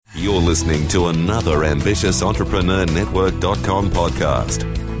You're listening to another ambitious entrepreneurnetwork.com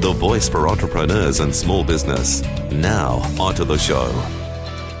podcast. The voice for entrepreneurs and small business. Now, onto the show.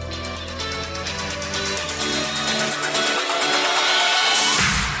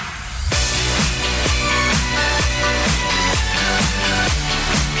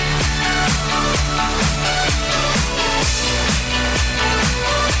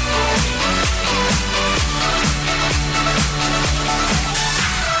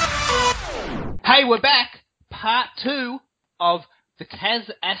 Hey, we're back. Part 2 of the KAZ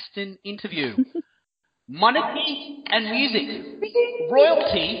ASTON interview. Monarchy and music.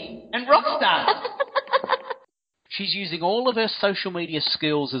 Royalty and rock stars. She's using all of her social media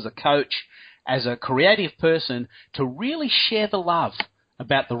skills as a coach, as a creative person, to really share the love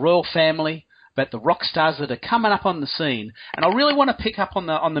about the royal family, about the rock stars that are coming up on the scene. And I really want to pick up on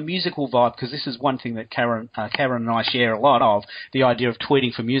the musical vibe, because this is one thing that Karen and I share a lot of, the idea of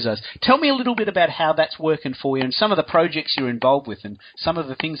tweeting for musos. Tell me a little bit about how that's working for you and some of the projects you're involved with and some of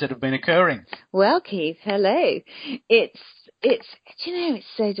the things that have been occurring. Well, Keith, hello. It's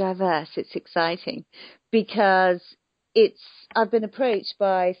so diverse. It's exciting because I've been approached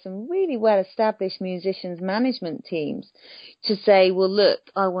by some really well-established musicians' management teams to say, well, look,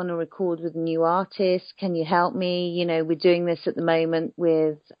 I want to record with a new artist. Can you help me? You know, we're doing this at the moment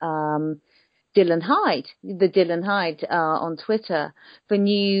with Dylan Hyde on Twitter for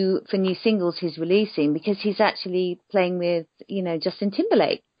new singles he's releasing, because he's actually playing with, Justin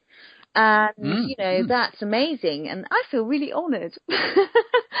Timberlake. And, that's amazing. And I feel really honoured.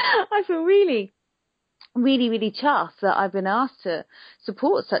 I feel really chuffed that I've been asked to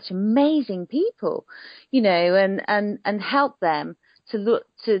support such amazing people, and help them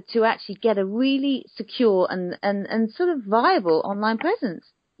to actually get a really secure and sort of viable online presence.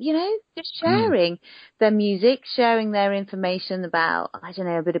 Just sharing their music, sharing their information about,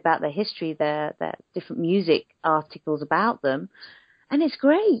 a bit about their history, their different music articles about them. And it's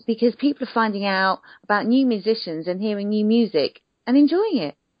great because people are finding out about new musicians and hearing new music and enjoying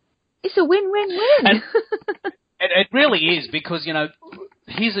it. It's a win-win-win. It really is, because,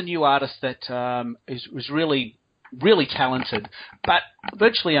 here's a new artist that was really, really talented, but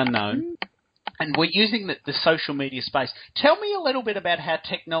virtually unknown. And we're using the social media space. Tell me a little bit about how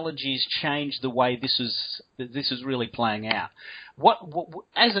technology has changed the way this is really playing out. What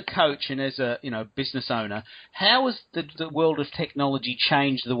as a coach and as a business owner, how has the world of technology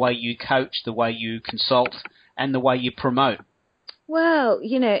changed the way you coach, the way you consult, and the way you promote? Well,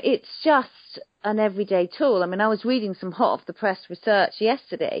 it's just an everyday tool. I mean, I was reading some hot off the press research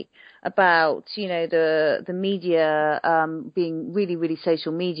yesterday about, the media being really, really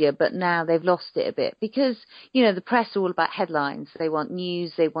social media, but now they've lost it a bit because, the press are all about headlines. They want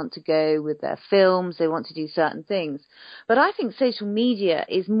news, they want to go with their films, they want to do certain things. But I think social media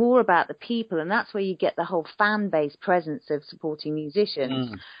is more about the people, and that's where you get the whole fan base presence of supporting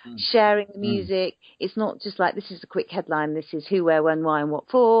musicians, sharing the music. It's not just like, this is a quick headline, this is who, where, when, why, and what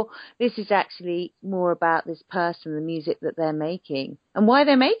for. This is actually more about this person, the music that they're making and why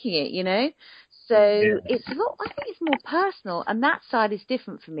they're making it, So it's a lot, I think it's more personal, and that side is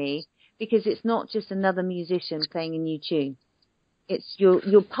different for me because it's not just another musician playing a new tune. It's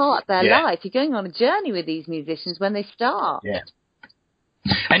you're part of their life. You're going on a journey with these musicians when they start. Yeah.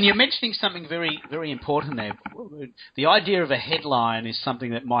 And you're mentioning something very, very important there. The idea of a headline is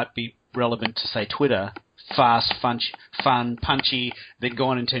something that might be relevant to, say, Twitter. Fast, fun, punchy, then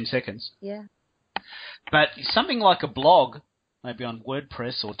gone in 10 seconds. Yeah. But something like a blog, maybe on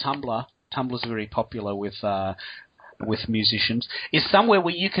WordPress or Tumblr, Tumblr's very popular with musicians, is somewhere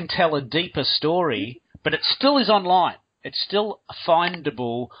where you can tell a deeper story, but it still is online. It's still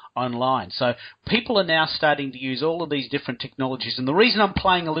findable online. So people are now starting to use all of these different technologies. And the reason I'm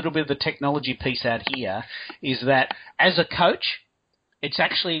playing a little bit of the technology piece out here is that as a coach, it's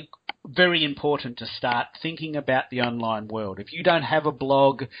actually very important to start thinking about the online world. If you don't have a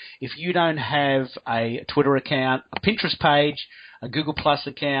blog, if you don't have a Twitter account, a Pinterest page, a Google Plus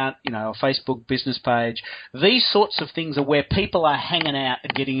account, a Facebook business page, these sorts of things are where people are hanging out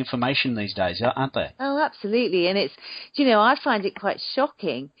and getting information these days, aren't they? Oh, absolutely. And it's, I find it quite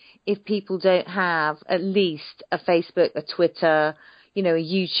shocking if people don't have at least a Facebook, a Twitter, a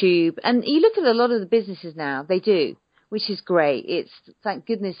YouTube. And you look at a lot of the businesses now, they do, which is great. It's thank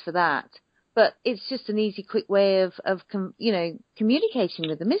goodness for that. But it's just an easy, quick way of communicating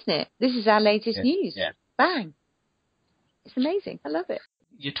with them, isn't it? This is our latest news. Yeah. Bang. It's amazing. I love it.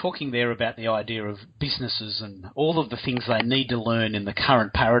 You're talking there about the idea of businesses and all of the things they need to learn in the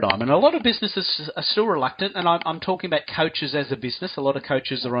current paradigm. And a lot of businesses are still reluctant, and I'm talking about coaches as a business. A lot of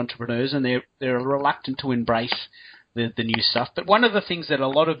coaches are entrepreneurs, and they're reluctant to embrace the new stuff. But one of the things that a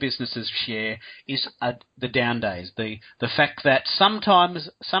lot of businesses share is the down days, the fact that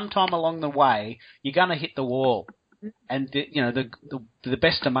sometime along the way you're going to hit the wall, and the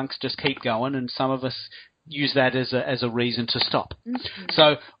best amongst just keep going, and some of us use that as a reason to stop. Mm-hmm.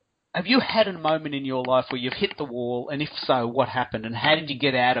 So, have you had a moment in your life where you've hit the wall, and if so, what happened, and how did you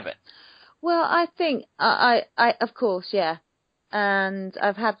get out of it? Well, I think I of course, yeah. And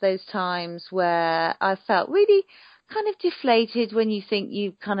I've had those times where I felt really kind of deflated when you think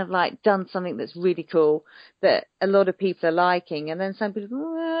you've kind of like done something that's really cool that a lot of people are liking. And then some people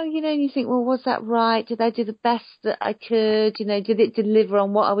go, well, and you think, well, was that right? Did I do the best that I could? Did it deliver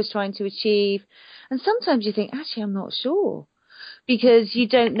on what I was trying to achieve? And sometimes you think, actually, I'm not sure. Because you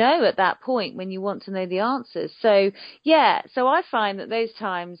don't know at that point when you want to know the answers. So, yeah, so I find that those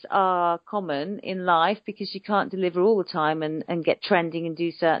times are common in life because you can't deliver all the time and get trending and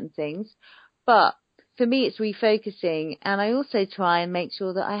do certain things. But for me, it's refocusing. And I also try and make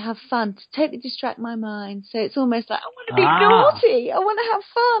sure that I have fun to totally distract my mind. So it's almost like, I want to be naughty. I want to have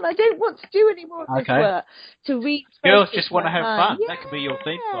fun. I don't want to do any more of this work. Girls just want to have fun. Yeah, that could be your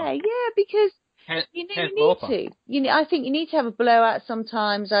theme song. Yeah, because... you need to. I think you need to have a blowout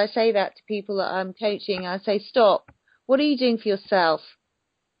sometimes. I say that to people that I'm coaching. I say, stop. What are you doing for yourself?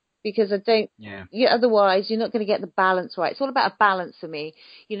 Because otherwise you're not going to get the balance right. It's all about a balance for me.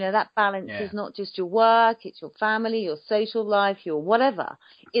 That balance is not just your work, it's your family, your social life, your whatever.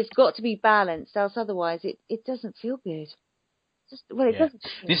 It's got to be balanced, else otherwise it doesn't feel good.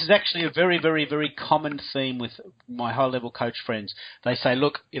 This is actually a very, very, very common theme with my high-level coach friends. They say,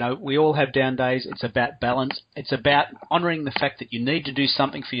 look, we all have down days. It's about balance. It's about honouring the fact that you need to do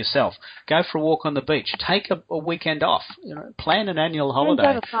something for yourself. Go for a walk on the beach. Take a weekend off. Plan an annual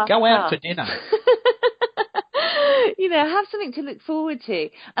holiday. Go out for dinner. Have something to look forward to.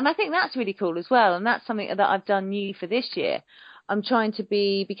 And I think that's really cool as well. And that's something that I've done new for this year. I'm trying to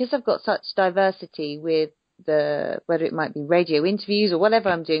be, because I've got such diversity with whether it might be radio interviews or whatever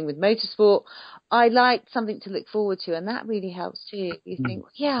I'm doing with motorsport, I like something to look forward to, and that really helps too. You think,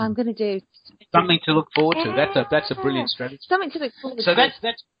 I'm going to do something to look forward to. That's a brilliant strategy. Something to look forward to. So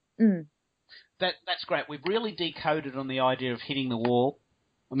that's great. We've really decoded on the idea of hitting the wall.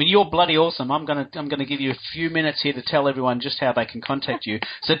 I mean, you're bloody awesome. I'm going to give you a few minutes here to tell everyone just how they can contact you.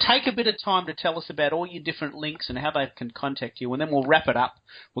 So take a bit of time to tell us about all your different links and how they can contact you, and then we'll wrap it up.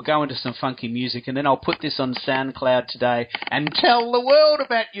 We'll go into some funky music, and then I'll put this on SoundCloud today and tell the world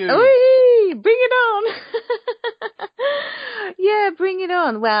about you. Whee! Bring it on. Yeah, bring it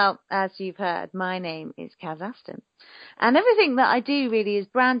on. Well, as you've heard, my name is KAZ ASTON. And everything that I do really is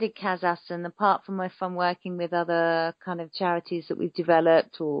branded KAZ ASTON, apart from if I'm working with other kind of charities that we've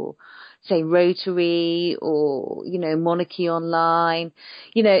developed, or say Rotary, or, Monarchy Online.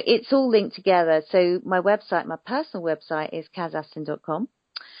 It's all linked together. So my website, my personal website is kazaston.com.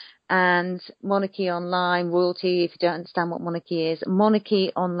 And Monarchy Online, Royalty, if you don't understand what Monarchy is,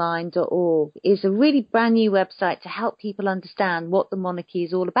 monarchyonline.org is a really brand new website to help people understand what the monarchy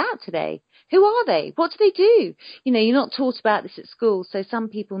is all about today. Who are they? What do they do? You're not taught about this at school, so some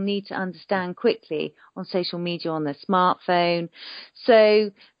people need to understand quickly on social media, on their smartphone.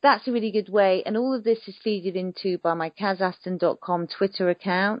 So that's a really good way. And all of this is feeded into by my kazaston.com Twitter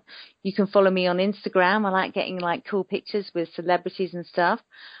account. You can follow me on Instagram. I like getting cool pictures with celebrities and stuff.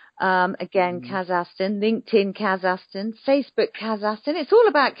 Again, KAZ ASTON, LinkedIn KAZ ASTON, Facebook KAZ ASTON. It's all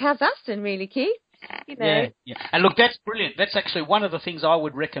about KAZ ASTON, really, Keith. Yeah. And look, that's brilliant. That's actually one of the things I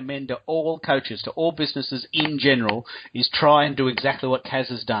would recommend to all coaches, to all businesses in general, is try and do exactly what KAZ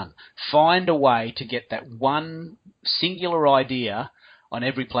has done. Find a way to get that one singular idea on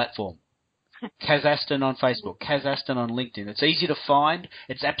every platform. KAZ ASTON on Facebook, KAZ ASTON on LinkedIn. It's easy to find.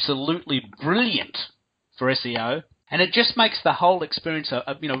 It's absolutely brilliant for SEO. And it just makes the whole experience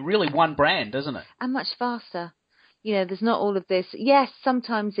really one brand, doesn't it? And much faster. There's not all of this. Yes,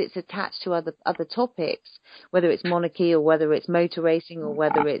 sometimes it's attached to other topics, whether it's monarchy or whether it's motor racing or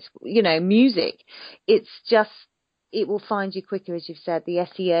whether it's, music. It's just, it will find you quicker, as you've said. The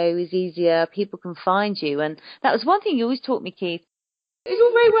SEO is easier. People can find you. And that was one thing you always taught me, Keith. It's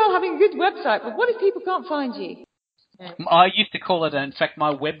all very well having a good website, but what if people can't find you? I used to call it, in fact, my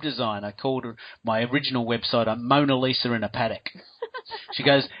web design, I called my original website a Mona Lisa in a paddock. She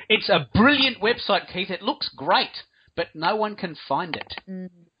goes, it's a brilliant website, Keith. It looks great, but no one can find it.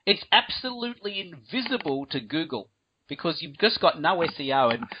 It's absolutely invisible to Google because you've just got no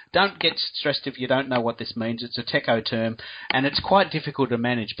SEO. And don't get stressed if you don't know what this means. It's a techo term, and it's quite difficult to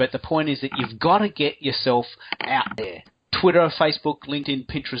manage. But the point is that you've got to get yourself out there. Twitter, Facebook, LinkedIn,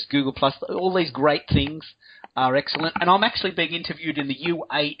 Pinterest, Google+, all these great things. are excellent. And I'm actually being interviewed in the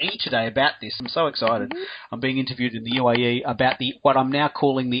UAE today about this. I'm so excited. Mm-hmm. I'm being interviewed in the UAE about what I'm now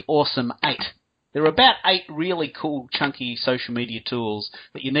calling the Awesome 8. There are about 8 really cool, chunky social media tools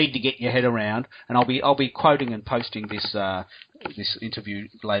that you need to get your head around, and I'll be quoting and posting this interview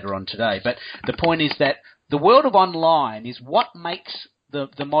later on today. But the point is that the world of online is what makes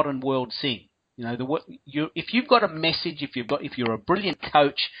the modern world sing. You know, if you've got a message, if you're a brilliant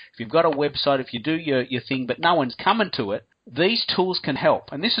coach, if you've got a website, if you do your thing, but no one's coming to it, these tools can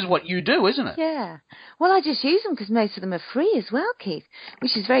help. And this is what you do, isn't it? Yeah. Well, I just use them because most of them are free as well, Keith,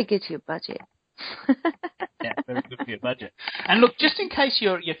 which is very good for your budget. Yeah, very good for your budget. And look, just in case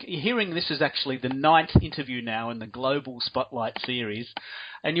you're hearing, this is actually the 9th interview now in the Global Spotlight series,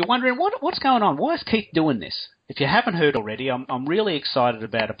 and you're wondering what's going on. Why is Keith doing this? If you haven't heard already, I'm really excited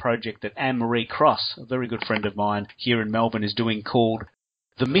about a project that Anne-Marie Cross, a very good friend of mine here in Melbourne, is doing called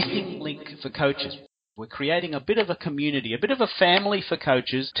The Missing Link for Coaches. We're creating a bit of a community, a bit of a family for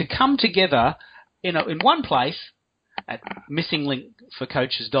coaches to come together in one place at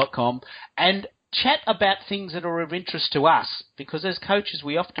missinglinkforcoaches.com and chat about things that are of interest to us, because as coaches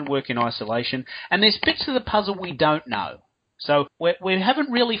we often work in isolation and there's bits of the puzzle we don't know. So we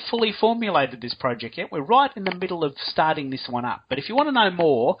haven't really fully formulated this project yet. We're right in the middle of starting this one up. But if you want to know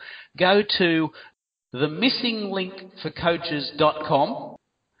more, go to themissinglinkforcoaches.com,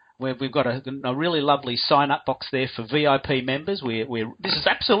 where we've got a really lovely sign-up box there for VIP members. This is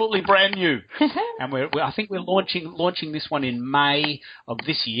absolutely brand new, and I think we're launching this one in May of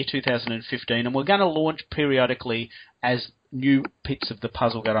this year, 2015, and we're going to launch periodically as new bits of the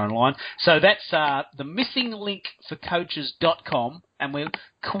puzzle go online. So that's the missinglinkforcoaches.com, and we're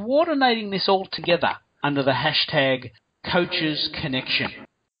coordinating this all together under the hashtag Coaches Connection.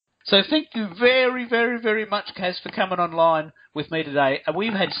 So thank you very, very, very much, Kaz, for coming online with me today.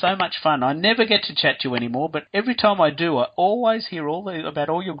 We've had so much fun. I never get to chat to you anymore, but every time I do, I always hear about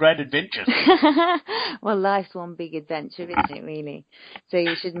all your great adventures. Well, life's one big adventure, isn't it, really? So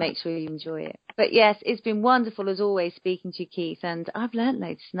you should make sure you enjoy it. But yes, it's been wonderful, as always, speaking to you, Keith, and I've learnt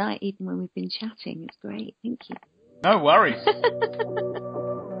loads tonight, even when we've been chatting. It's great. Thank you. No worries.